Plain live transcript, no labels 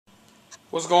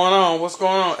What's going on? What's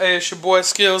going on? Hey, it's your boy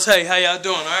Skills. Hey, how y'all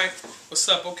doing? Alright? What's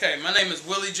up? Okay, my name is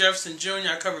Willie Jefferson Jr.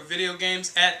 I cover video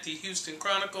games at the Houston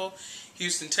Chronicle.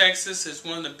 Houston, Texas is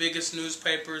one of the biggest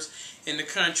newspapers in the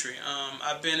country.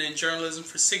 I've been in journalism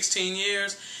for 16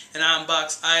 years, and I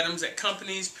unbox items at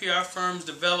companies, PR firms,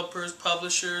 developers,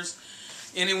 publishers,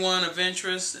 anyone of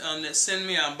interest that send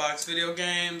me. I unbox video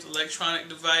games, electronic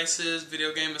devices,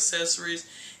 video game accessories,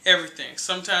 everything.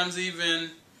 Sometimes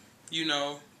even, you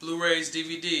know, Blu-rays,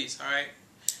 DVDs, alright?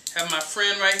 Have my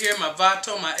friend right here, my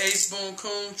Vato, my Ace Boon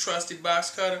Coon, trusty box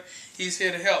cutter. He's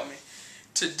here to help me.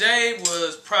 Today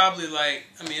was probably like,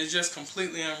 it's just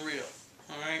completely unreal,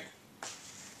 alright?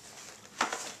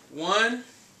 1,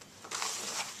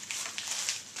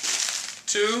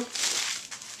 2, 3,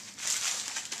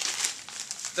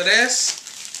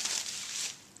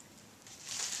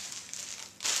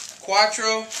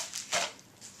 4,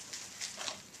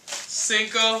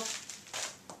 5,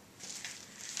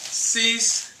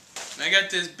 6. And I got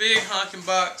this big honking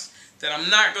box that I'm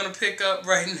not going to pick up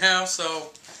right now,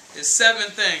 so it's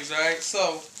 7 things, alright?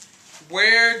 So,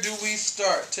 where do we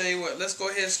start? Tell you what, let's go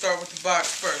ahead and start with the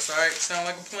box first, alright? Sound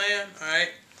like a plan?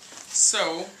 Alright?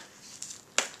 So,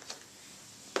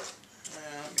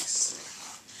 let me see.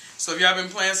 So, if y'all been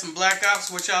playing some Black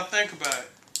Ops, what y'all think about it?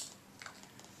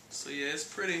 So, yeah, it's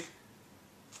pretty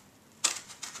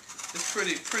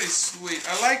sweet.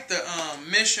 I like the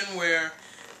mission where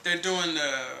they're doing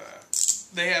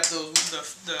they have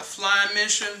the flying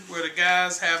mission where the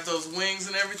guys have those wings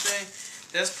and everything.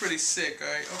 That's pretty sick,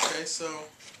 alright? Okay, so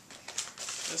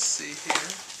let's see here.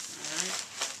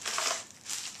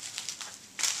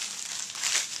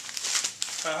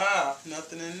 Alright. Haha,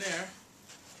 nothing in there.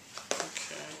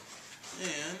 Okay.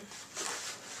 And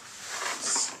let's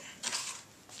see.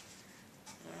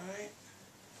 Alright.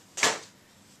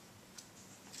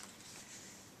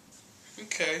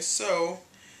 Okay, so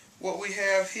what we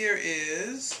have here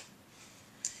is,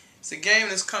 it's a game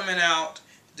that's coming out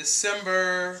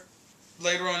December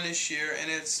later on this year,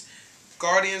 and it's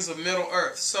Guardians of Middle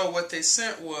Earth. So what they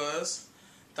sent was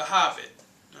The Hobbit,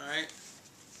 alright?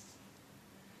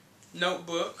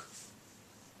 Notebook.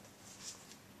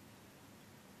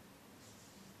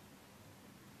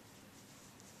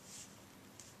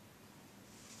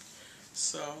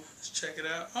 So let's check it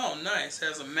out. Oh, nice. It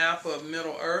has a map of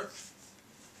Middle Earth.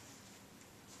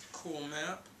 Cool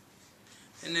map.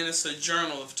 And then it's a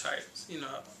journal of types,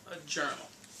 a journal.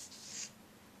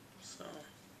 So,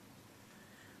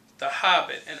 The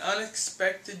Hobbit, An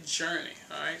Unexpected Journey.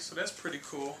 Alright, so that's pretty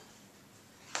cool.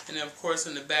 And then, of course,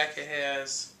 in the back it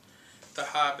has The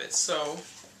Hobbit. So,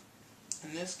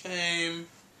 and this came,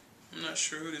 I'm not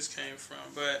sure who this came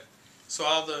from, but, so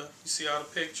you see all the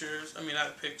pictures, not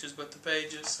the pictures, but the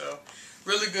pages. So,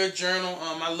 really good journal.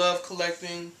 I love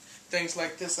collecting things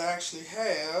like this. I actually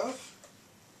have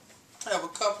a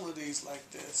couple of these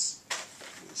like this.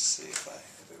 Let me see if I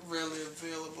have it really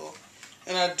available.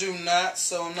 And I do not,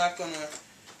 so I'm not gonna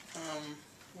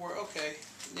okay.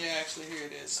 Yeah, actually here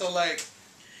it is. So like,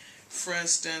 for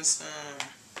instance,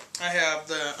 I have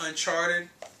the Uncharted,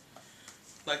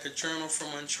 like a journal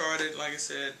from Uncharted, like I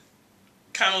said,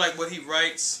 kind of like what he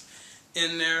writes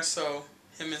in there. So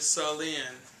him and Sully,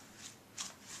 and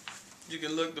you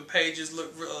can look, the pages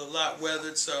look a lot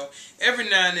weathered. So every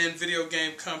now and then video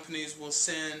game companies will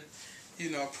send,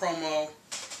 promo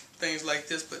things like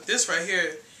this. But this right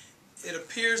here, it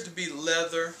appears to be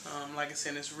leather. Like I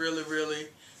said, it's really, really,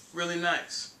 really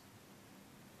nice.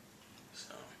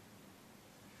 So,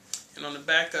 and on the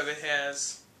back of it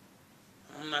has,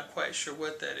 I'm not quite sure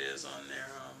what that is on there.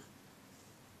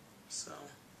 So,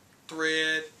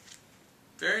 thread,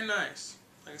 very nice.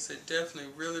 Like I said,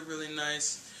 definitely really, really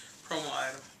nice promo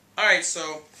item. Alright,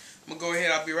 so I'm gonna go ahead,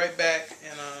 I'll be right back,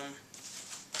 and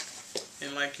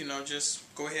just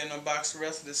go ahead and unbox the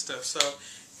rest of this stuff. So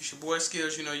it's your boy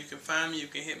Skills. You can find me, you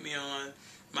can hit me on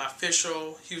my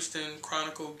official Houston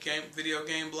Chronicle video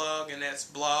game blog, and that's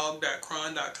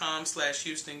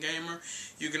blog.cron.com/HoustonGamer.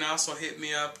 You can also hit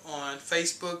me up on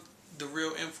Facebook, the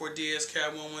real M4d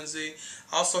Ski11z.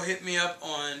 Also hit me up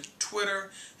on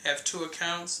Twitter, have 2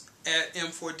 accounts, at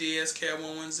M4d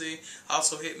Ski11z.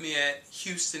 Also hit me at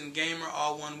Houston Gamer,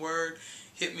 all one word.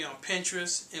 Hit me on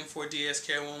Pinterest, M4d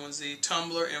Ski11z,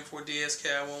 Tumblr, M4d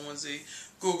Ski11z,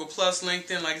 Google Plus,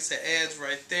 LinkedIn, like I said, ads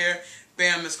right there.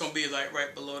 Bam, it's going to be like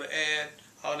right below the ad,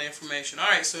 all the information.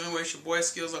 Alright, so anyway, it's your boy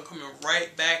Skills. I'm coming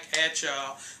right back at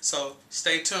y'all. So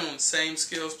stay tuned. Same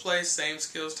Skills place, same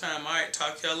Skills time. Alright,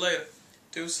 talk to y'all later.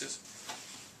 Deuces.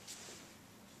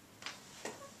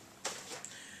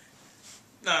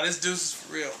 Nah, this deuce is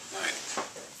for real. Alright.